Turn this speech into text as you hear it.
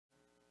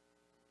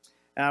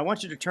And I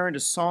want you to turn to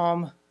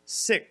Psalm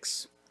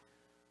 6.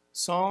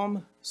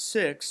 Psalm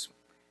 6,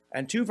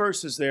 and two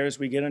verses there as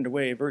we get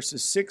underway,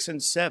 verses 6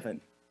 and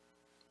 7.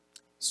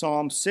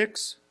 Psalm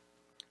 6,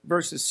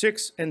 verses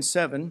 6 and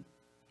 7.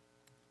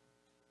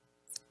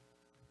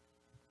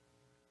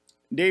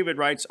 David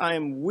writes, I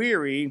am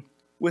weary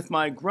with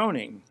my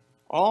groaning.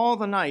 All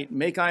the night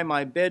make I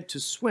my bed to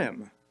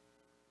swim.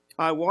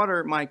 I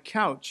water my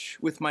couch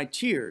with my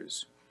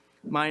tears.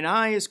 Mine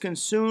eye is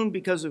consumed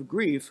because of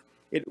grief.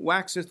 It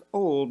waxeth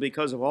old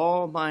because of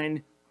all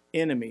mine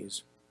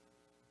enemies.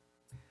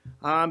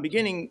 I'm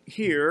beginning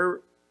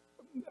here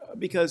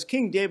because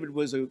King David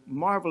was a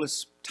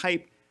marvelous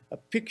type, a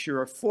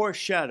picture, a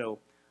foreshadow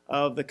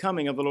of the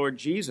coming of the Lord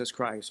Jesus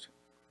Christ.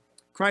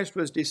 Christ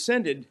was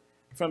descended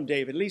from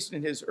David, at least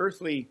in his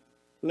earthly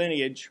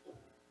lineage.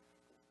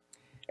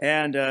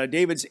 And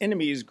David's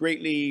enemies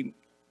greatly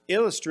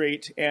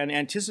illustrate and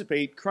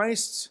anticipate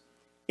Christ's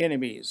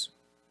enemies.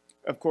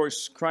 Of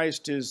course,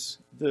 Christ is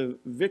the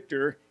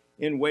victor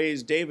in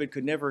ways David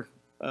could never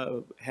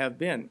have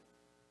been.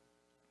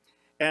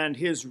 And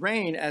his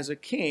reign as a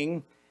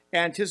king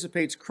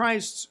anticipates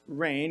Christ's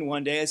reign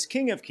one day as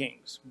King of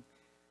Kings.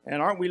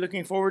 And aren't we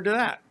looking forward to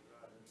that?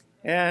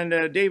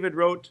 And David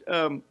wrote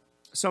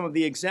some of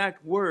the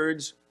exact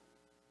words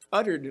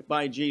uttered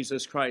by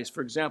Jesus Christ.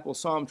 For example,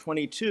 Psalm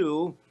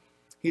 22,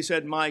 he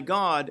said, my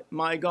God,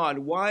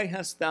 why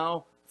hast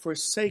thou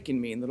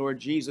forsaken me? And the Lord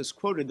Jesus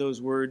quoted those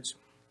words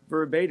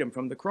verbatim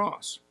from the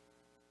cross.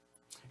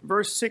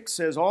 Verse 6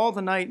 says, all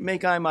the night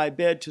make I my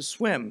bed to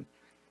swim.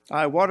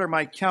 I water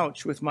my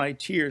couch with my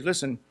tears.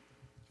 Listen,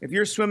 if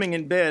you're swimming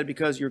in bed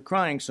because you're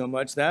crying so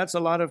much, that's a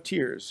lot of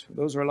tears.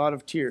 Those are a lot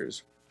of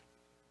tears.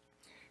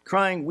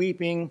 Crying,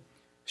 weeping,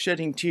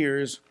 shedding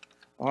tears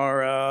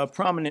are a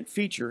prominent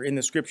feature in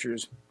the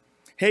scriptures.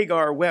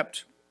 Hagar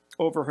wept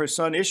over her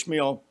son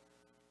Ishmael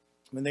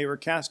when they were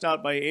cast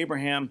out by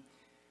Abraham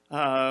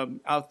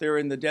out there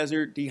in the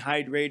desert,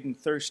 dehydrated and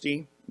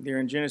thirsty, there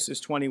in Genesis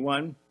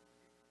 21.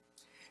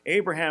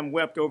 Abraham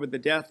wept over the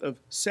death of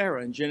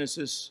Sarah in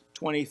Genesis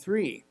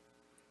 23.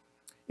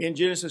 In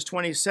Genesis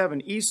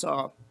 27,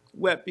 Esau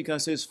wept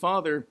because his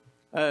father,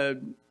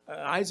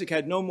 Isaac,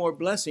 had no more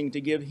blessing to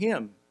give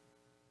him.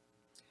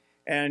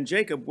 And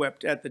Jacob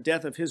wept at the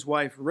death of his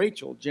wife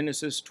Rachel,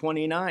 Genesis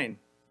 29.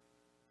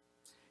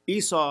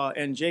 Esau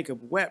and Jacob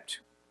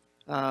wept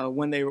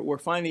when they were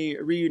finally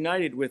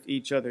reunited with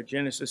each other,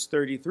 Genesis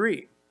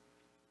 33.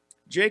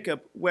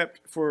 Jacob wept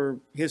for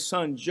his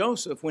son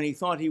Joseph when he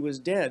thought he was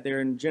dead,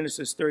 there in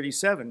Genesis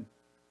 37.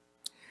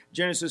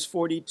 Genesis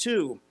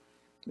 42,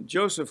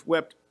 Joseph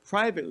wept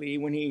privately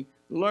when he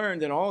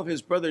learned that all of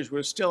his brothers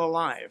were still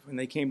alive when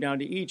they came down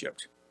to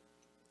Egypt.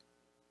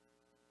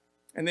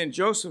 And then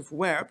Joseph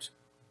wept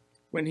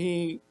when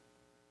he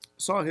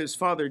saw his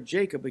father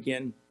Jacob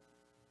again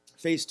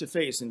face to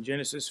face in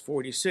Genesis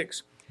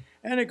 46.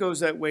 And it goes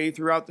that way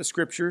throughout the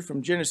scripture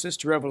from Genesis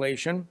to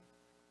Revelation.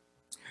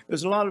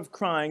 There's a lot of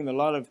crying, a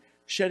lot of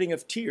shedding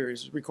of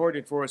tears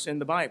recorded for us in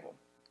the Bible.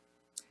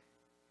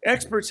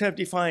 Experts have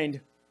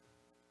defined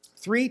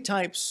three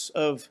types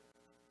of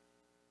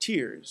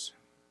tears,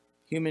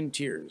 human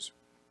tears.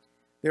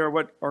 There are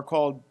what are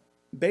called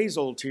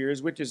basal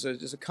tears, which is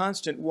a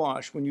constant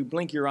wash. When you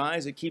blink your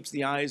eyes, it keeps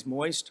the eyes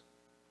moist.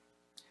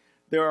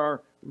 There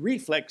are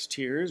reflex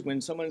tears, when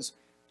someone's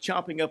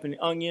chopping up an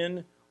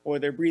onion, or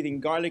they're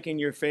breathing garlic in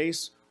your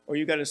face, or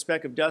you got a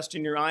speck of dust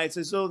in your eye. It's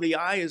as though the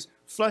eye is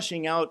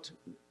flushing out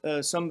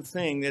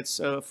something that's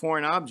a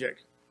foreign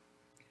object.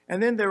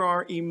 And then there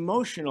are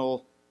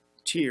emotional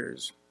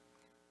tears.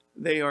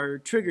 They are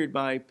triggered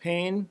by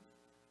pain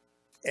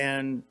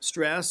and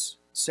stress,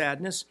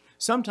 sadness,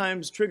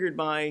 sometimes triggered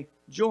by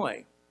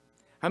joy.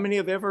 How many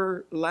have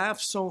ever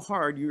laughed so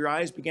hard your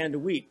eyes began to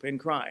weep and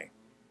cry?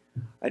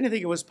 I didn't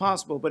think it was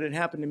possible, but it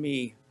happened to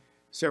me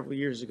several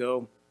years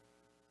ago.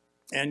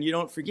 And you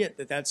don't forget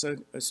that that's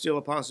still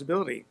a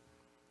possibility.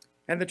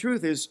 And the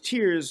truth is,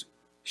 tears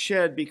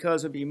shed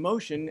because of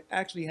emotion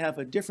actually have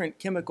a different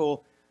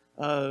chemical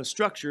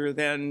structure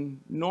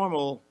than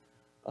normal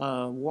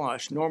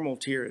normal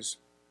tears.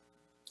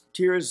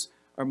 Tears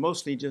are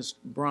mostly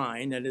just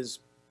brine, that is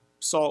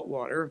salt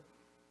water,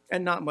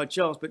 and not much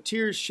else. But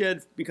tears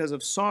shed because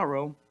of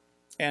sorrow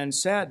and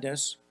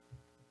sadness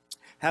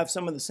have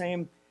some of the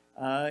same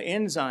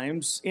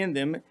enzymes in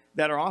them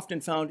that are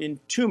often found in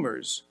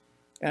tumors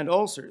and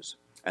ulcers,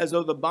 as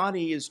though the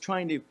body is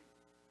trying to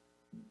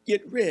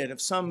get rid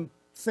of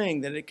something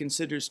that it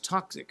considers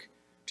toxic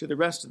to the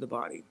rest of the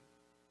body.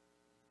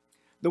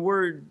 The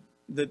word,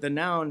 the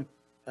noun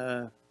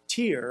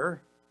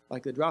tear,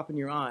 like the drop in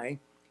your eye,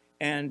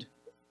 and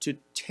to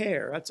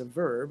tear, that's a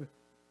verb,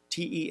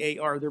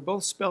 T-E-A-R, they're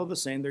both spelled the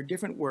same, they're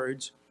different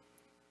words,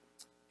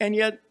 and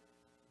yet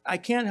I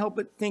can't help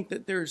but think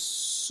that they're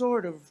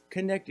sort of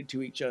connected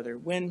to each other.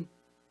 When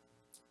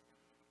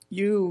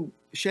you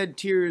shed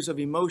tears of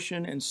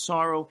emotion and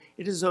sorrow,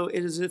 it is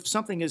as if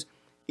something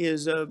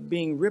is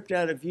being ripped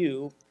out of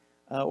you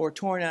or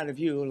torn out of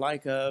you,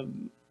 like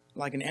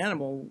an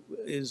animal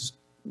is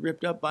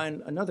ripped up by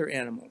another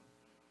animal.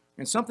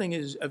 And something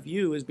of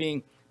you is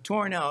being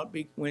torn out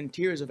when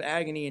tears of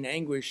agony and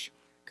anguish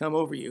come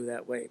over you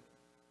that way.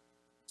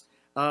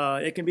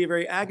 It can be a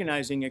very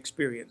agonizing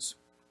experience.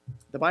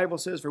 The Bible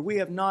says, "For we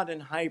have not an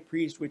high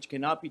priest which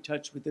cannot be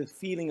touched with the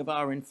feeling of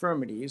our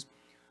infirmities,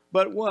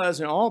 but was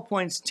in all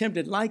points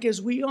tempted like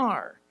as we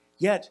are,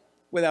 yet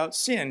without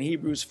sin,"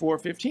 Hebrews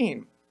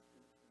 4:15.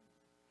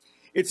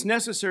 It's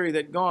necessary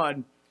that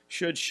God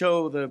should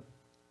show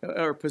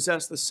or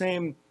possess the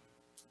same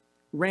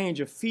range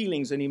of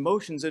feelings and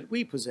emotions that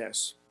we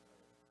possess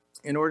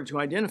in order to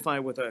identify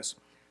with us.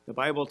 The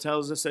Bible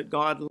tells us that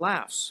God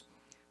laughs.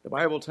 The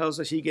Bible tells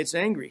us he gets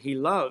angry, he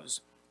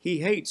loves, he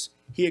hates,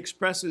 he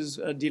expresses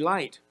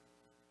delight.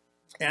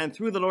 And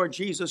through the Lord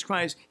Jesus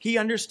Christ, he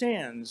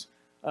understands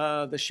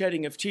the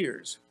shedding of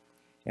tears.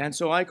 And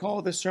so I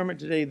call this sermon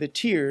today, "The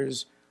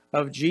Tears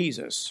of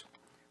Jesus."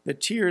 The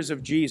tears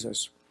of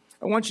Jesus.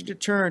 I want you to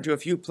turn to a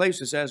few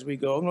places as we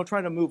go, and we'll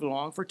try to move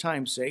along for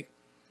time's sake.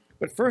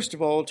 But first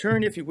of all,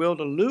 turn, if you will,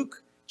 to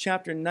Luke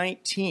chapter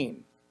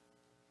 19.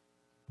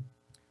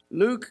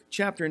 Luke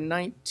chapter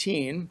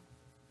 19.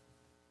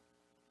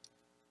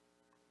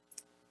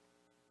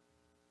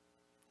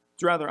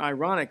 It's rather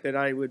ironic that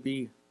I would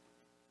be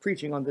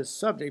preaching on this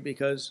subject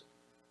because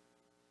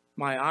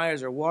my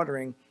eyes are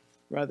watering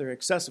rather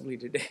excessively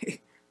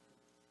today.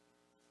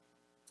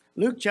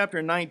 Luke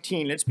chapter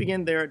 19, let's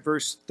begin there at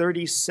verse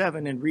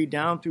 37 and read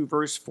down through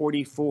verse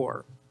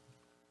 44.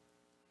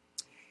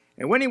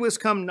 "And when he was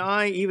come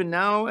nigh, even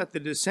now at the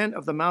descent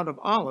of the Mount of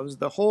Olives,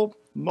 the whole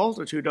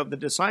multitude of the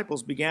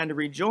disciples began to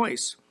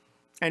rejoice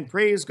and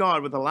praise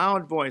God with a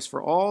loud voice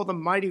for all the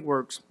mighty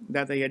works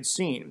that they had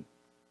seen,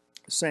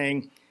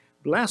 saying,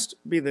 Blessed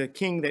be the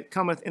King that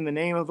cometh in the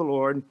name of the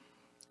Lord,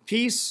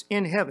 peace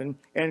in heaven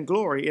and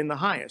glory in the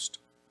highest.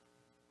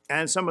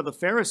 And some of the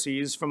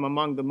Pharisees from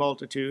among the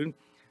multitude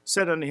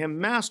said unto him,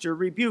 Master,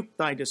 rebuke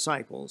thy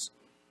disciples.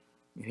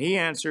 And he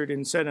answered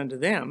and said unto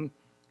them,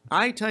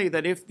 I tell you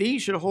that if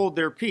these should hold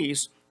their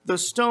peace, the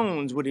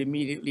stones would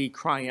immediately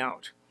cry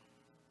out.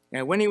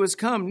 And when he was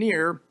come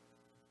near,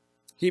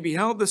 he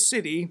beheld the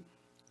city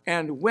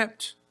and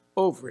wept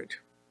over it,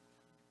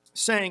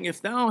 saying,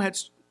 If thou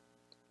hadst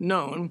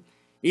known,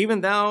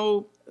 even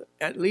thou,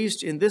 at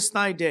least in this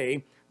thy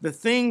day, the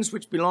things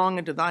which belong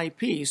unto thy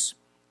peace,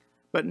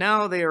 but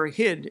now they are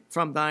hid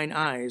from thine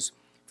eyes.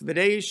 For the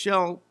days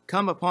shall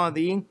come upon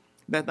thee,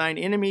 that thine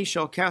enemies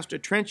shall cast a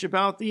trench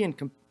about thee,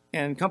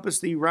 and compass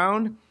thee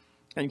round,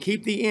 and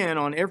keep thee in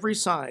on every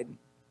side,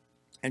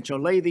 and shall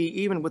lay thee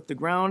even with the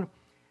ground,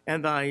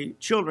 and thy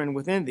children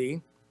within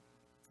thee,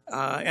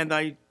 and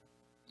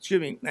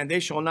they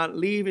shall not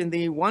leave in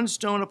thee one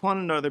stone upon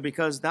another,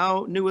 because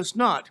thou knewest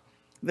not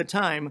the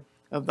time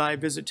of thy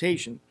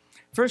visitation.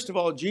 First of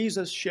all,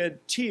 Jesus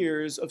shed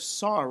tears of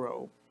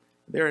sorrow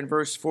there in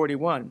verse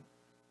 41.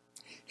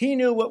 He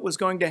knew what was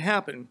going to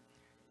happen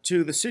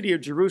to the city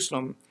of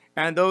Jerusalem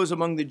and those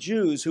among the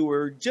Jews who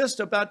were just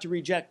about to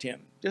reject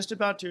him, just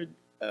about to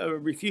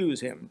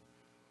refuse him.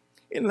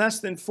 In less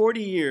than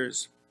 40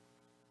 years,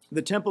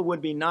 the temple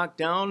would be knocked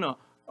down.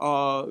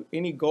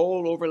 Any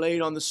gold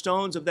overlaid on the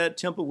stones of that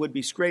temple would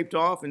be scraped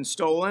off and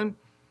stolen.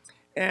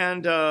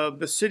 And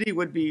the city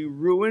would be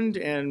ruined,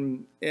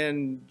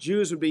 and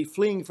Jews would be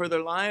fleeing for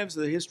their lives.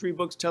 The history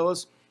books tell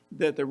us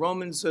that the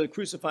Romans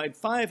crucified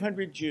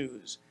 500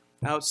 Jews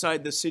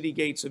outside the city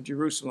gates of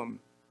Jerusalem.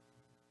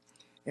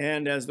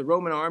 And as the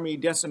Roman army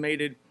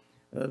decimated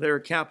their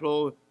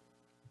capital,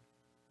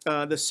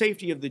 the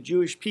safety of the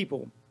Jewish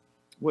people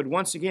would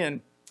once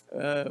again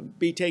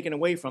be taken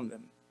away from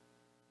them.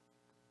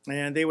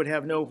 And they would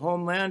have no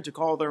homeland to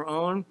call their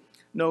own,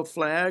 no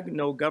flag,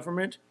 no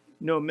government,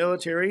 no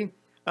military,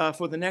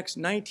 for the next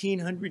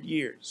 1900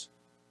 years.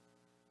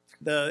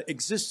 The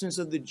existence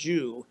of the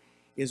Jew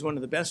is one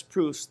of the best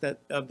proofs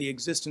of the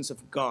existence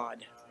of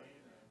God.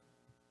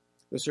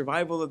 The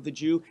survival of the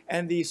Jew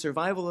and the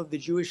survival of the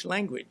Jewish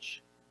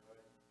language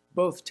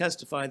both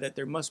testify that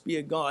there must be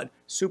a God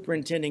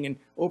superintending and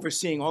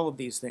overseeing all of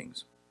these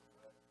things.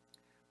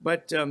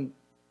 But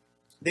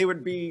they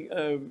would be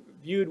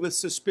viewed with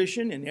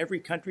suspicion in every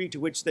country to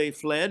which they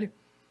fled,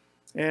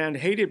 and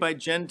hated by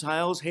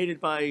Gentiles,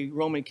 hated by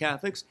Roman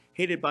Catholics,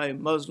 hated by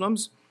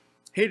Muslims,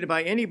 hated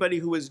by anybody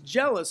who was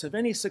jealous of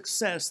any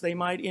success they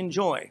might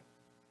enjoy.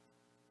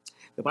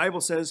 The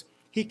Bible says,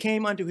 He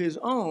came unto his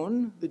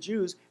own, the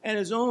Jews, and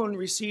his own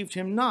received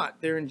him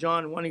not, there in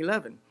John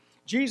 1:11.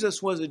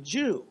 Jesus was a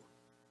Jew.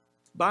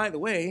 By the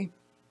way,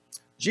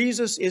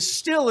 Jesus is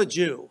still a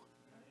Jew.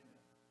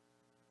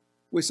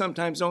 We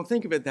sometimes don't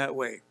think of it that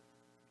way.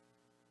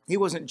 He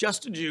wasn't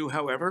just a Jew,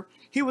 however.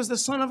 He was the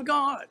Son of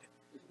God.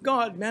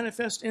 God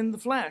manifest in the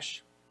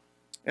flesh,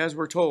 as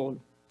we're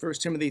told,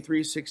 1 Timothy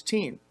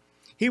 3:16.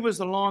 He was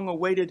the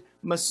long-awaited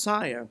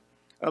Messiah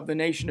of the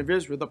nation of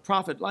Israel, the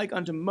prophet like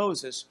unto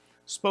Moses,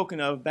 spoken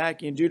of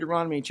back in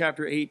Deuteronomy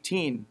chapter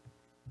 18.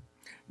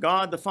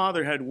 God the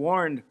Father had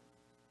warned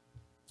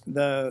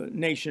the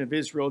nation of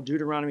Israel,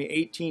 Deuteronomy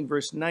 18,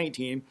 verse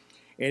 19,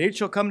 And it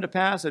shall come to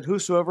pass that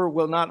whosoever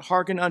will not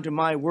hearken unto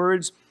my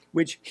words,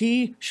 which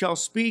he shall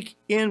speak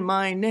in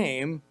my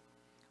name,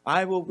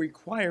 I will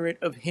require it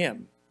of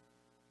him.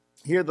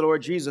 Here the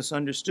Lord Jesus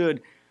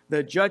understood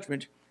the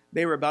judgment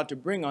they were about to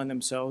bring on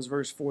themselves,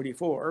 verse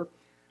 44,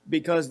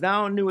 because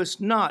thou knewest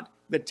not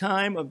the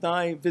time of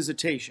thy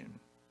visitation.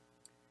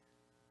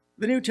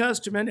 The New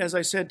Testament, as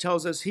I said,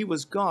 tells us he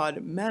was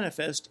God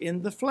manifest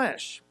in the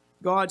flesh,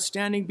 God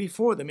standing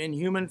before them in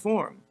human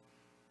form.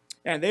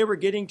 And they were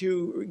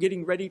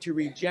getting ready to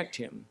reject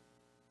him.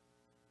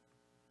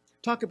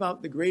 Talk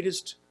about the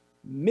greatest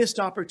missed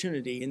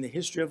opportunity in the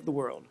history of the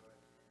world.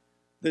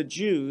 The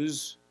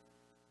Jews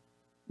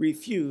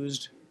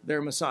refused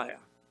their Messiah.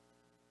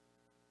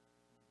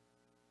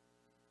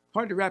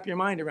 Hard to wrap your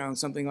mind around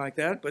something like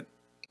that, but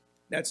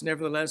that's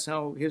nevertheless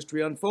how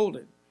history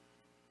unfolded.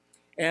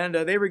 And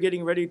they were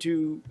getting ready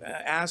to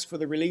ask for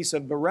the release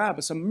of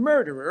Barabbas, a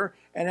murderer,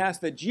 and ask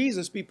that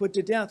Jesus be put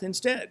to death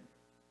instead.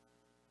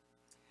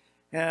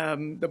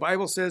 The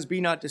Bible says,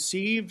 be not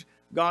deceived.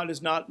 God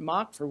is not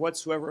mocked, for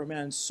whatsoever a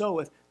man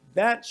soweth,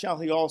 that shall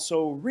he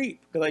also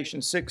reap.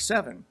 Galatians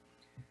 6:7.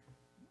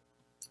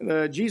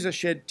 Jesus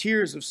shed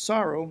tears of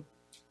sorrow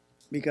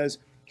because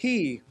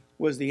he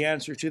was the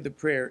answer to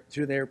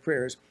their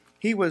prayers.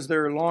 He was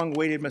their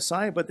long-awaited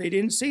Messiah, but they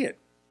didn't see it.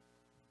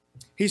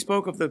 He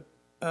spoke of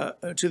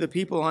to the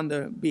people on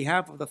the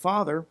behalf of the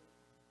Father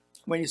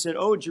when he said,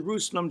 O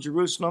Jerusalem,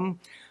 Jerusalem,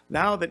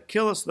 thou that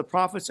killest the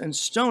prophets and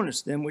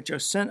stonest them which are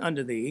sent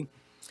unto thee,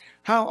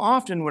 how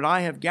often would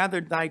I have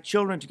gathered thy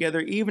children together,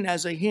 even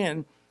as a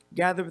hen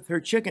gathereth her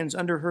chickens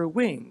under her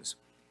wings,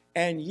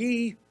 and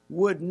ye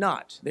would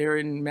not. There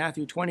in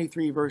Matthew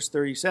 23, verse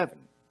 37.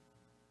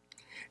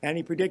 And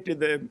he predicted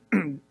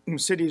the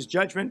city's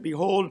judgment.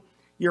 Behold,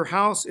 your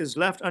house is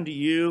left unto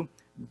you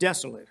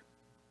desolate.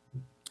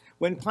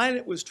 When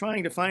Pilate was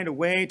trying to find a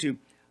way to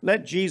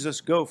let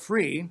Jesus go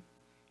free,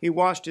 he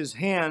washed his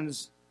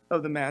hands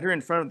of the matter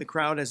in front of the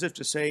crowd as if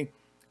to say,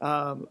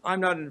 I'm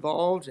not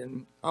involved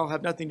and I'll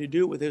have nothing to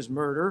do with his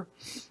murder.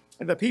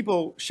 And the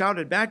people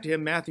shouted back to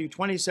him, Matthew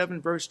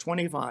 27, verse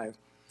 25,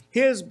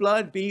 his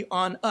blood be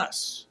on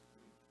us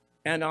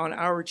and on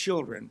our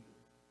children.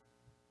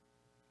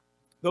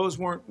 Those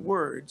weren't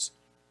words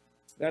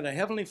that a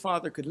heavenly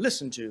Father could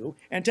listen to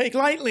and take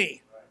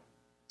lightly.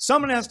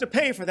 Someone has to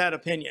pay for that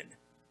opinion.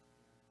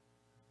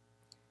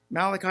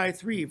 Malachi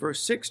 3,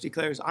 verse 6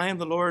 declares, I am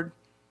the Lord,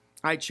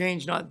 I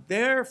change not.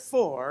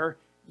 Therefore,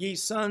 ye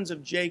sons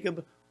of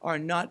Jacob are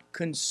not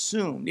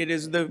consumed. It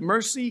is the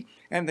mercy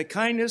and the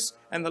kindness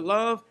and the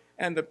love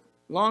and the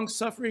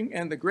long-suffering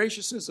and the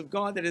graciousness of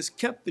God that has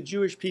kept the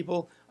Jewish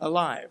people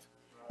alive.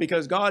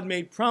 Because God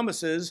made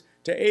promises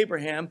to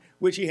Abraham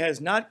which he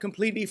has not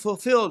completely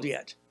fulfilled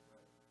yet.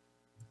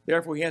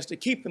 Therefore, he has to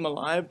keep them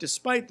alive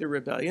despite their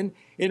rebellion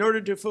in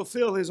order to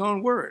fulfill his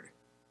own word.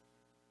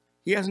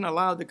 He hasn't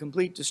allowed the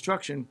complete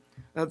destruction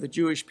of the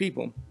Jewish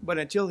people, but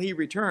until he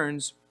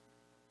returns,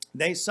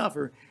 they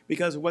suffer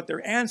because of what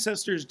their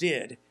ancestors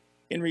did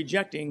in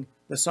rejecting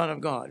the Son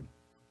of God.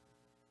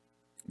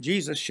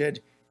 Jesus shed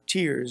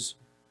tears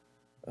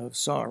of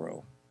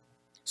sorrow.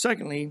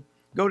 Secondly,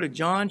 go to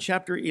John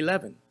chapter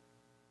 11.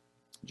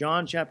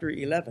 John chapter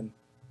 11.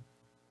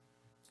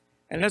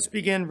 And let's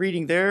begin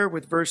reading there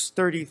with verse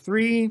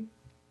 33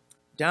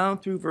 down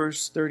through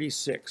verse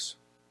 36.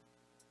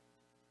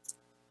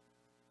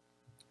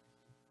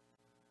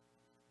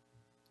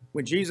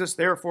 When Jesus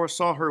therefore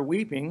saw her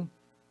weeping,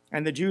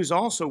 and the Jews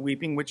also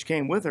weeping which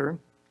came with her,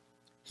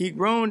 he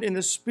groaned in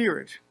the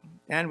spirit,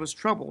 and was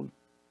troubled,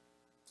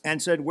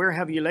 and said, Where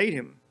have ye laid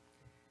him?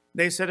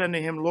 They said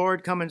unto him,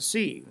 Lord, come and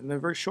see. And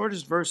the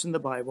shortest verse in the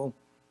Bible,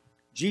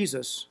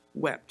 Jesus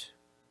wept.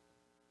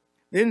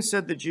 Then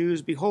said the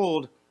Jews,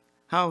 Behold,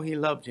 how he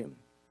loved him.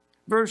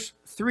 Verse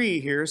 3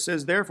 here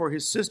says, Therefore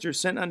his sister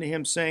sent unto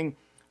him, saying,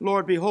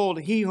 Lord,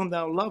 behold, he whom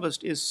thou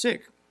lovest is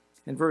sick.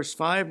 And verse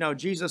 5, Now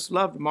Jesus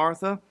loved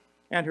Martha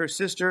and her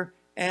sister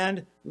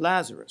and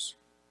Lazarus.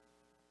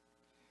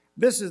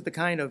 This is the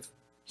kind of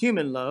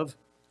human love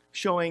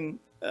showing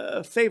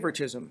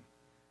favoritism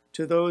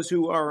to those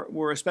who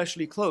were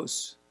especially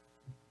close.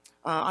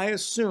 I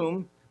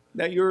assume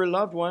that your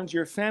loved ones,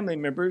 your family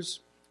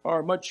members,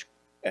 are much,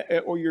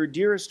 or your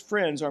dearest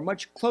friends are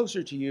much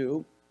closer to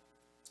you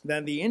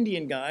than the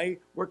Indian guy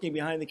working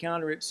behind the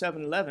counter at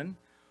 7-Eleven,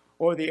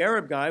 or the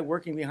Arab guy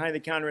working behind the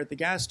counter at the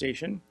gas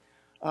station,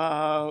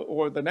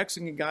 or the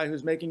Mexican guy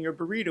who's making your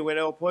burrito at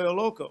El Pollo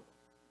Loco.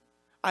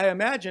 I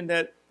imagine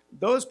that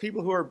those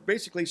people who are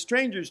basically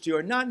strangers to you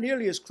are not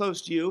nearly as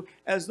close to you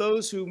as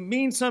those who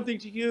mean something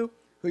to you,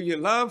 who you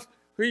love,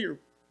 who you're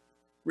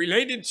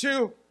related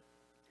to,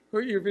 who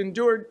you've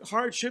endured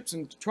hardships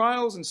and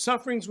trials and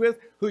sufferings with,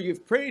 who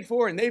you've prayed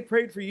for and they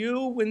prayed for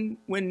you when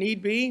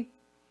need be.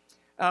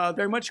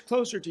 They're much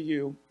closer to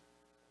you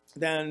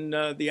than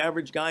the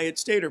average guy at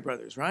Stater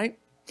Brothers, right?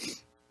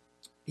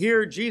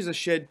 Here, Jesus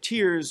shed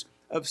tears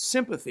of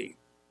sympathy.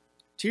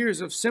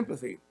 Tears of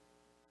sympathy.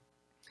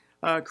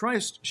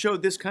 Christ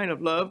showed this kind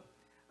of love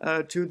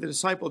to the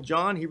disciple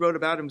John. He wrote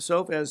about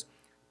himself as,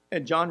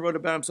 and John wrote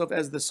about himself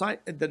as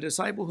the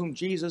disciple whom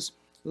Jesus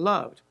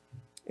loved.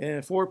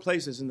 In 4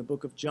 places in the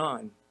book of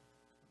John.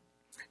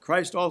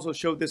 Christ also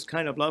showed this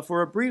kind of love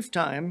for a brief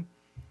time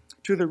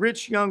to the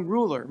rich young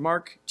ruler,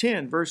 Mark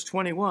 10, verse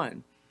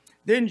 21.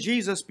 Then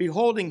Jesus,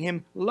 beholding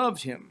him,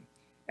 loved him,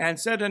 and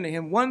said unto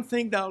him, One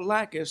thing thou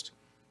lackest,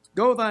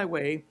 go thy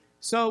way,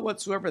 sell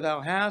whatsoever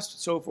thou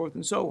hast, so forth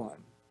and so on.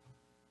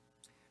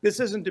 This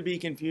isn't to be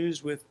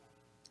confused with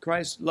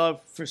Christ's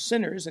love for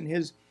sinners and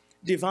his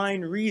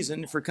divine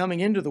reason for coming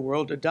into the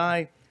world to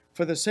die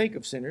for the sake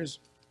of sinners.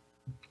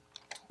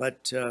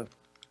 But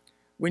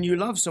when you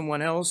love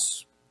someone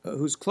else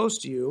who's close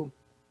to you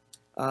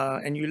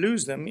and you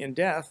lose them in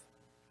death,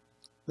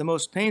 the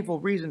most painful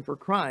reason for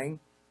crying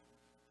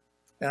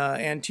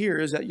and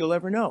tears that you'll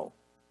ever know.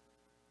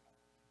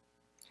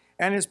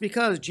 And it's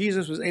because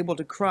Jesus was able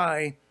to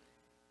cry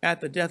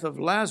at the death of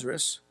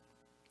Lazarus,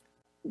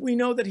 we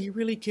know that he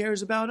really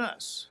cares about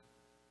us.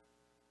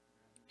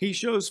 He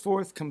shows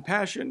forth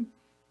compassion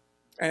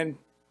and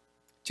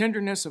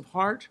tenderness of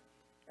heart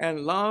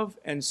and love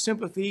and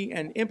sympathy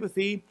and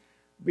empathy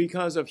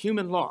because of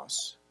human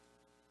loss.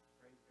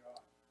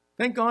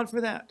 Thank God for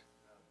that.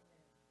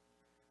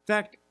 In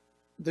fact,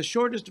 the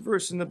shortest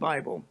verse in the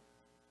Bible,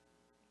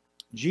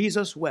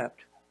 Jesus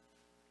wept.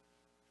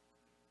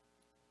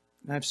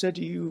 I've said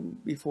to you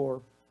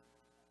before,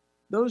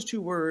 those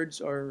two words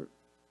are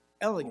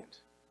elegant.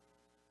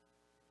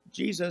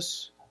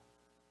 Jesus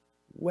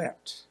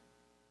wept.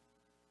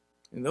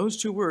 In those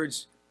two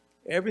words,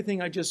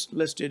 everything I just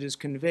listed is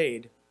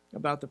conveyed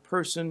about the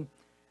person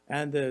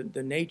and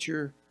the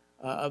nature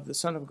of the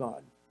Son of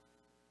God.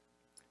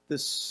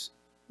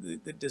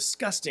 The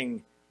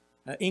disgusting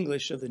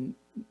English of the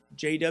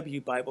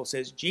JW Bible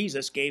says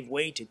Jesus gave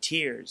way to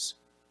tears.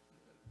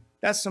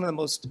 That's some of the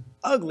most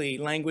ugly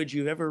language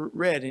you've ever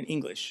read in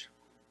English.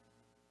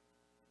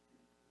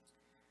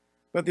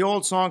 But the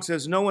old song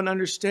says, no one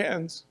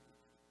understands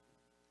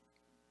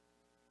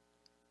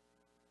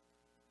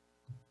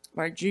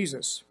like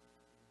Jesus.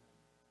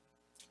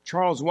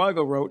 Charles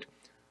Weigel wrote,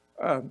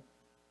 no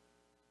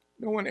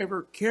one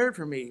ever cared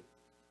for me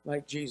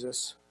like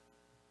Jesus.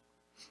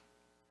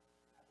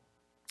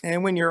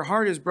 And when your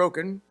heart is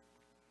broken,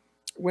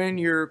 when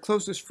your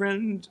closest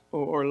friend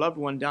or loved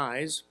one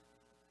dies,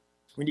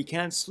 when you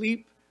can't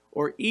sleep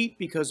or eat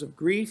because of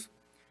grief,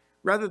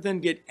 rather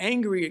than get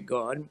angry at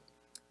God,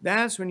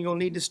 that's when you'll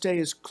need to stay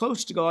as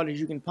close to God as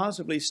you can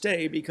possibly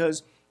stay,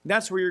 because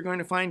that's where you're going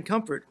to find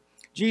comfort.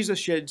 Jesus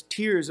sheds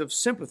tears of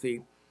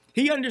sympathy.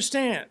 He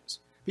understands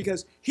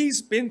because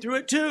he's been through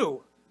it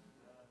too.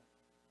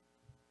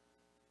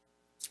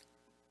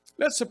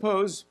 Let's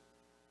suppose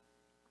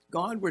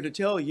God were to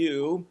tell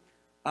you,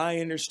 I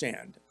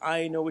understand.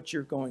 I know what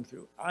you're going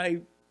through.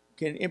 I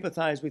can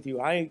empathize with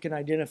you. I can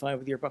identify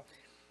with your problem.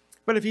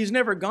 But if he's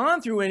never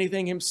gone through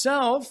anything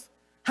himself,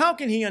 how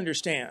can he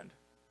understand?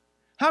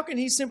 How can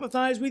he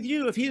sympathize with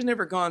you if he's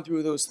never gone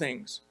through those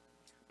things?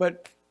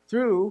 But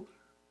through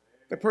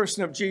the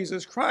person of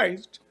Jesus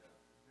Christ,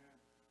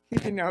 he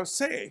can now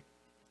say,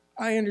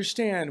 I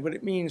understand what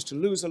it means to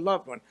lose a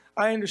loved one.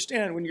 I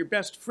understand when your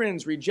best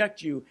friends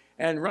reject you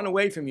and run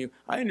away from you.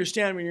 I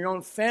understand when your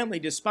own family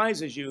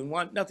despises you and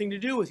want nothing to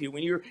do with you,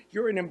 when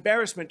you're an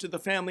embarrassment to the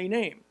family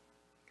name.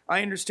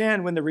 I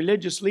understand when the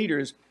religious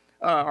leaders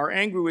are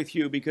angry with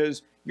you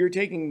because you're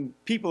taking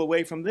people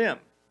away from them.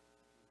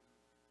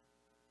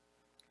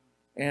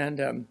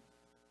 And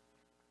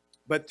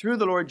but through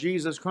the Lord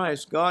Jesus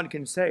Christ, God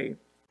can say,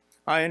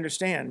 I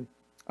understand.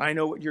 I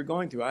know what you're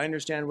going through. I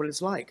understand what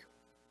it's like.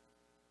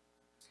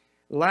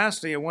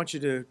 Lastly, I want you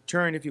to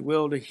turn, if you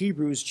will, to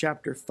Hebrews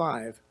chapter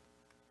 5.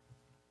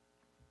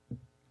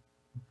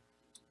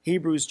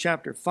 Hebrews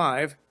chapter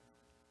 5.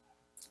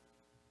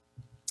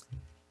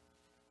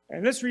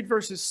 And let's read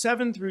verses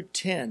 7 through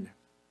 10.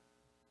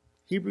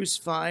 Hebrews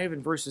 5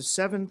 and verses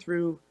 7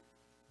 through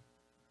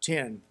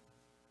 10.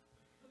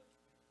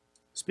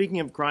 Speaking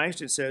of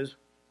Christ, it says,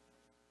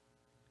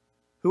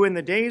 who in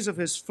the days of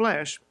his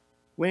flesh,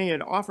 when he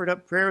had offered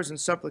up prayers and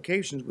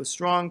supplications with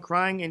strong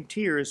crying and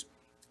tears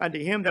unto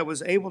him that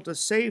was able to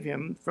save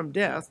him from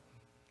death,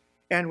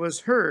 and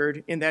was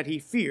heard in that he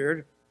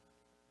feared,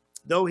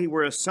 though he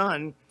were a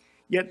son,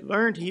 yet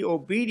learned he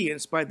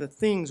obedience by the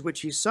things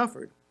which he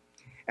suffered.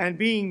 And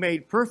being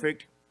made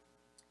perfect,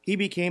 he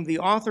became the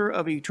author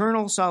of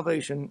eternal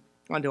salvation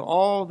unto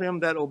all them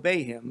that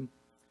obey him,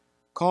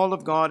 called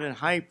of God and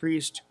high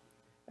priest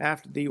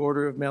after the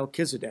order of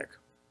Melchizedek.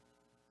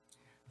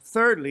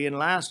 Thirdly and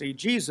lastly,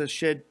 Jesus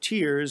shed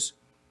tears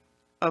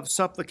of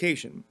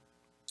supplication.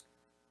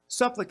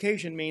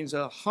 Supplication means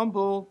a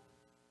humble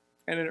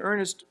and an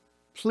earnest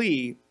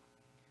plea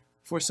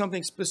for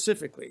something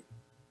specifically.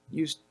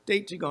 You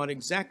state to God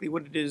exactly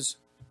what it is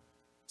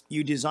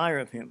you desire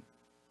of him.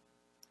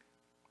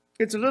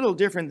 It's a little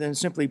different than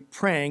simply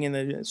praying in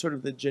the sort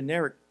of the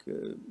generic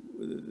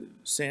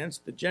sense,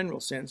 the general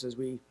sense as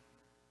we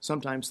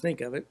sometimes think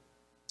of it.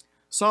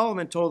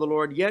 Solomon told the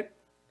Lord, yet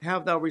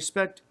have thou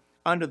respect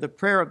unto the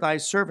prayer of thy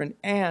servant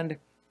and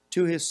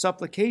to his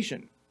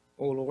supplication,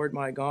 O Lord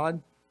my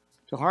God,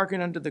 to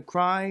hearken unto the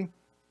cry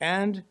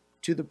and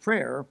to the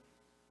prayer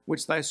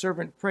which thy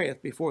servant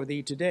prayeth before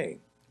thee today.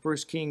 1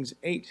 Kings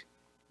 8,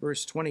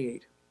 verse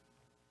 28.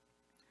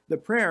 The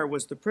prayer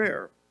was the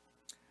prayer,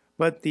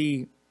 but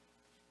the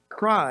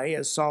cry,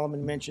 as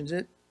Solomon mentions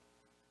it,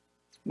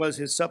 was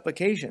his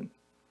supplication,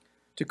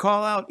 to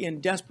call out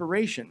in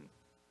desperation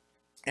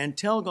and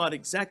tell God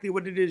exactly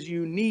what it is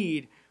you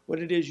need, what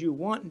it is you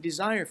want and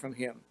desire from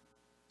him.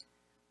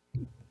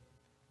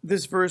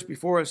 This verse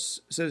before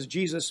us says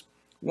Jesus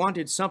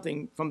wanted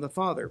something from the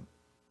Father,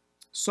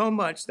 so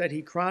much that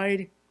he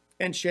cried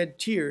and shed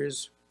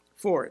tears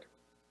for it.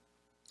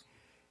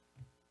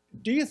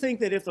 Do you think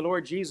that if the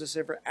Lord Jesus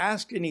ever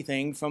asked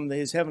anything from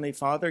his heavenly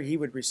Father, he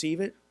would receive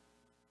it?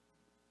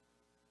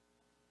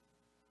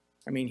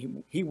 I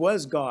mean, he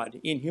was God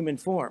in human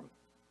form.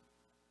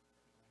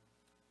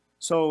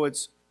 So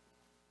it's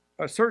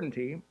a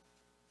certitude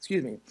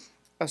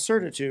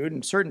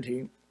and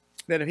certainty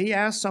that if he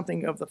asked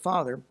something of the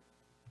Father,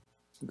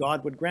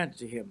 God would grant it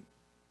to him.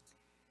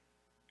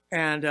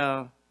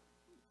 And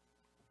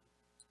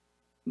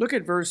look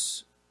at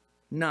verse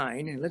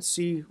 9, and let's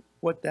see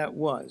what that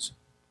was.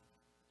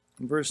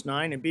 In verse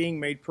 9, and being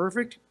made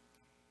perfect,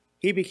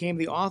 he became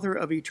the author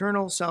of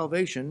eternal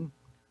salvation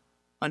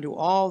unto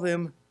all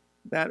them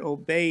that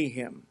obey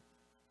him.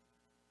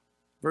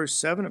 Verse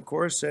 7, of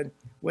course, said,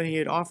 when he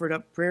had offered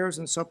up prayers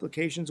and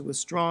supplications with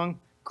strong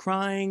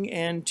crying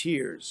and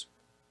tears.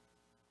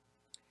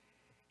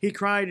 He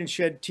cried and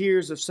shed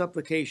tears of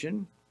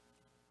supplication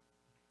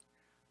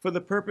for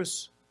the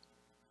purpose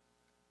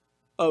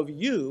of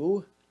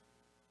you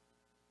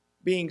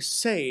being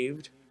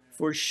saved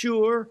for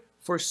sure,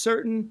 for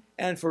certain,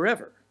 and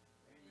forever.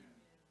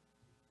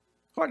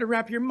 Hard to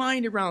wrap your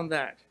mind around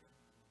that.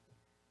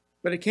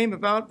 But it came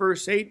about,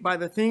 verse 8, by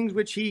the things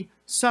which he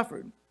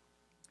suffered.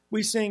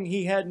 We sing,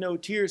 he had no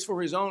tears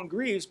for his own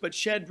griefs, but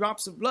shed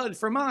drops of blood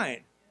for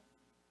mine.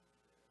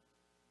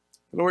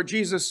 The Lord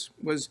Jesus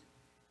was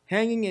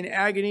hanging in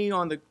agony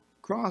on the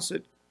cross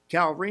at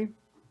Calvary,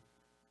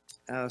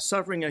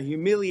 suffering a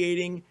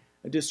humiliating,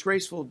 a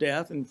disgraceful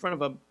death in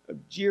front of a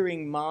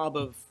jeering mob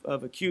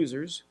of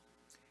accusers.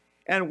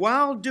 And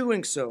while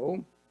doing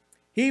so,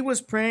 he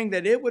was praying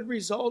that it would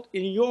result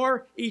in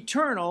your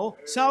eternal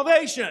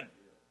salvation.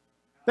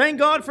 Thank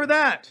God for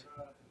that.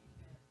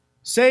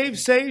 Saved,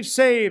 saved,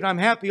 saved. I'm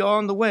happy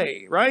on the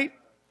way, right?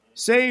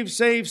 Saved,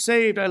 saved,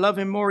 saved. I love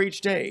him more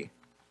each day.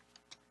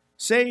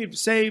 Saved,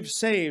 saved,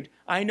 saved.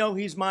 I know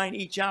he's mine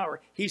each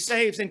hour. He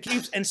saves and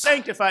keeps and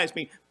sanctifies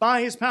me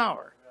by his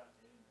power.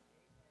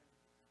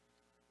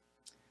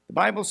 The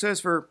Bible says,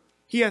 for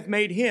he hath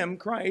made him,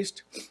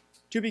 Christ,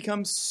 to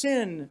become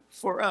sin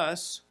for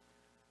us,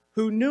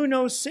 who knew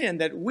no sin,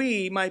 that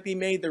we might be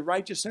made the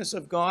righteousness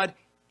of God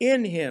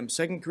in him.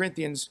 2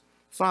 Corinthians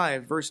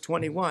 5, verse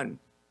 21.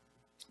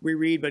 We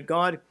read, but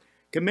God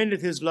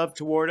commendeth his love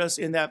toward us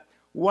in that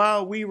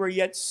while we were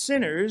yet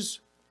sinners,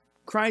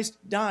 Christ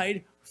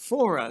died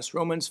for us.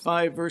 Romans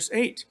 5, verse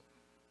 8.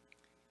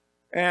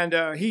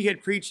 And he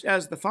had preached,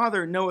 as the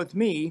Father knoweth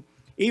me,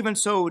 even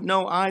so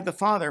know I the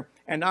Father,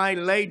 and I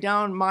lay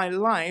down my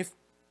life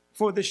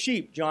for the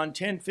sheep. John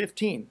 10,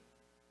 15.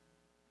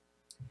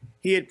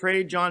 He had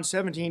prayed, John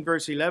 17,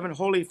 verse 11,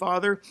 Holy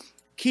Father,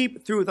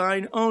 keep through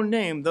thine own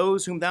name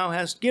those whom thou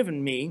hast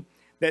given me,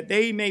 that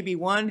they may be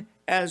one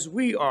as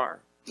we are.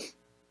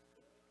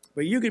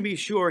 But you can be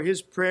sure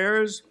his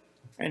prayers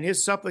and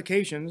his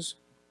supplications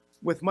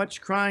with much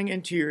crying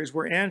and tears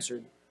were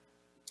answered.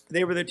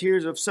 They were the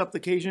tears of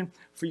supplication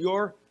for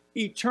your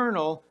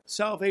eternal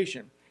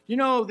salvation. You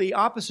know, the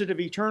opposite of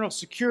eternal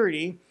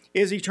security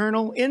is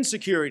eternal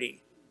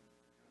insecurity.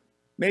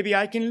 Maybe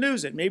I can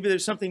lose it. Maybe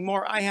there's something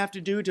more I have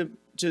to do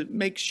to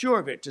make sure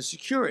of it, to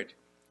secure it,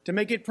 to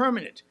make it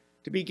permanent,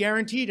 to be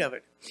guaranteed of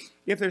it.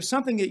 If there's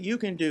something that you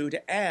can do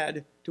to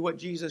add to what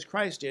Jesus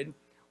Christ did,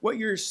 what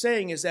you're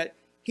saying is that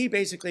he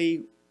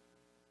basically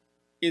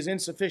is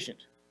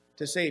insufficient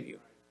to save you.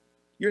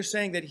 You're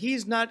saying that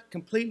he's not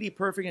completely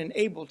perfect and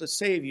able to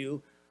save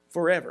you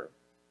forever.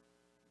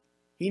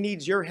 He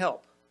needs your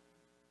help.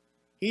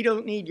 He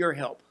don't need your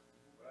help.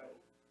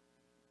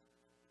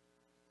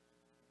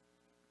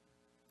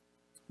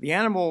 The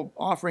animal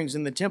offerings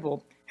in the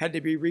temple had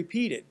to be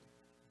repeated.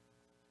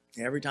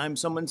 Every time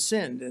someone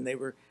sinned and they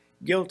were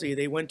guilty,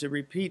 they went to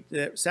repeat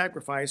the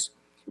sacrifice.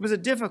 It was a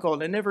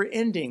difficult and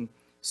never-ending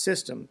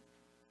system.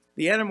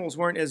 The animals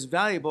weren't as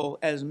valuable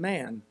as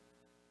man.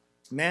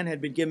 Man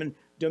had been given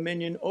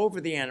dominion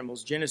over the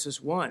animals, Genesis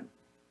 1.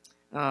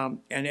 And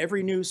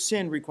every new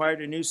sin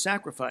required a new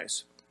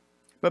sacrifice.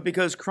 But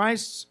because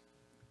Christ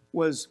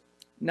was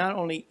not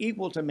only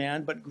equal to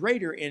man, but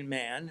greater in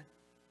man,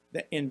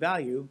 in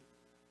value,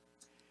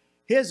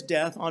 his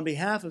death on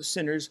behalf of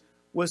sinners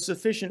was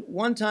sufficient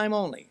one time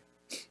only.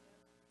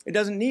 It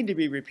doesn't need to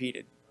be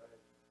repeated.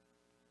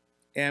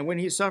 And when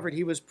he suffered,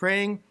 he was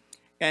praying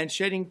and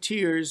shedding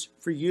tears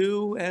for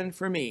you and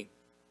for me.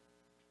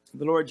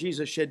 The Lord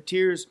Jesus shed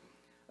tears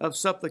of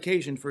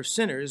supplication for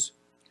sinners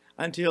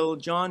until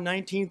John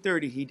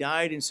 19:30, he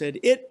died and said,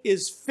 "It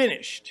is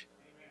finished."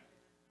 Amen.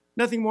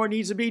 Nothing more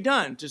needs to be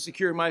done to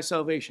secure my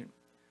salvation.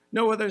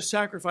 No other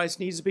sacrifice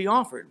needs to be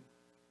offered.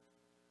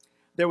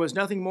 There was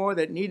nothing more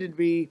that needed to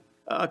be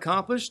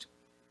accomplished.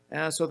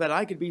 so that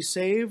I could be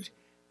saved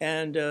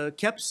and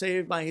kept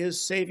saved by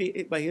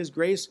his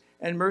grace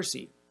and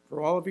mercy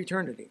for all of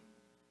eternity.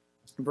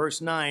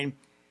 Verse 9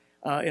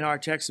 in our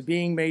text,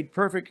 being made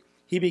perfect,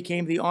 he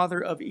became the author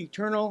of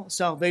eternal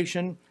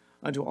salvation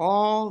unto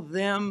all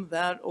them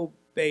that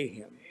obey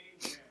him.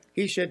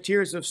 He shed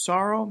tears of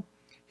sorrow,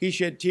 he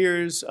shed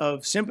tears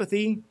of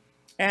sympathy,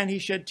 and he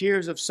shed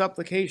tears of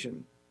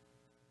supplication.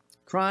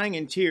 Crying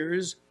and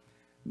tears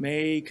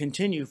may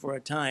continue for a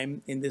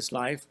time in this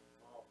life,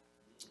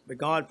 but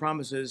God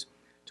promises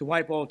to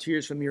wipe all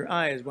tears from your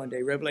eyes one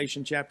day,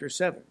 Revelation chapter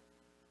 7.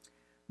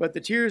 But the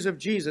tears of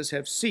Jesus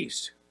have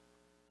ceased,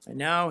 and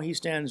now he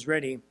stands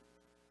ready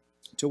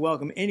to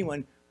welcome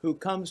anyone who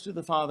comes to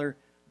the Father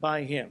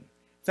by him.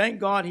 Thank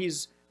God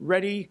he's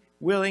ready,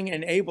 willing,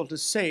 and able to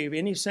save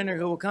any sinner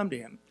who will come to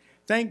him.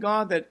 Thank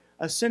God that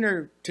a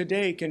sinner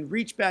today can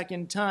reach back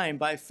in time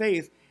by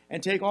faith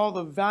and take all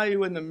the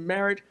value and the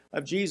merit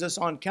of Jesus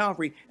on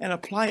Calvary and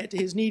apply it to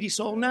his needy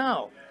soul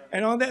now.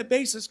 And on that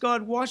basis,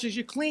 God washes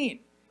you clean.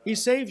 He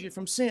saves you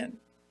from sin.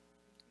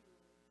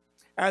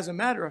 As a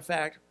matter of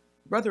fact,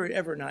 Brother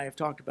Everett and I have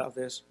talked about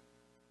this.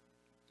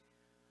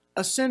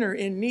 A sinner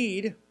in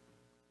need,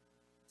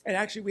 and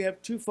actually we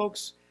have two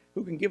folks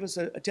who can give us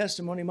a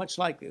testimony much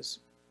like this,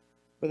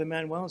 Brother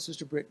Manuel and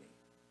Sister Brittany.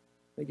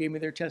 They gave me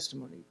their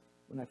testimony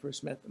when I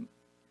first met them.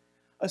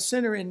 A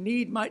sinner in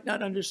need might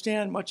not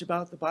understand much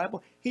about the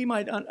Bible. He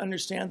might not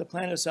understand the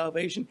plan of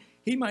salvation.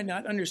 He might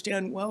not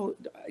understand, well,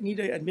 I need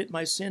to admit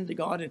my sin to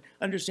God and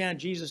understand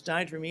Jesus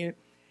died for me.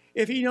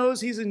 If he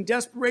knows he's in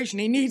desperation,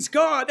 he needs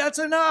God, that's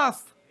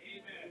enough.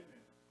 Amen.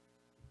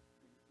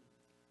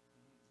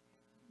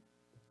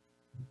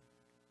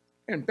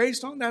 And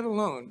based on that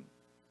alone,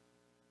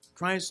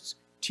 Christ's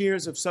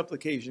tears of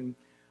supplication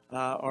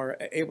are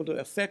able to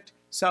effect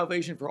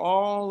salvation for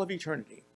all of eternity.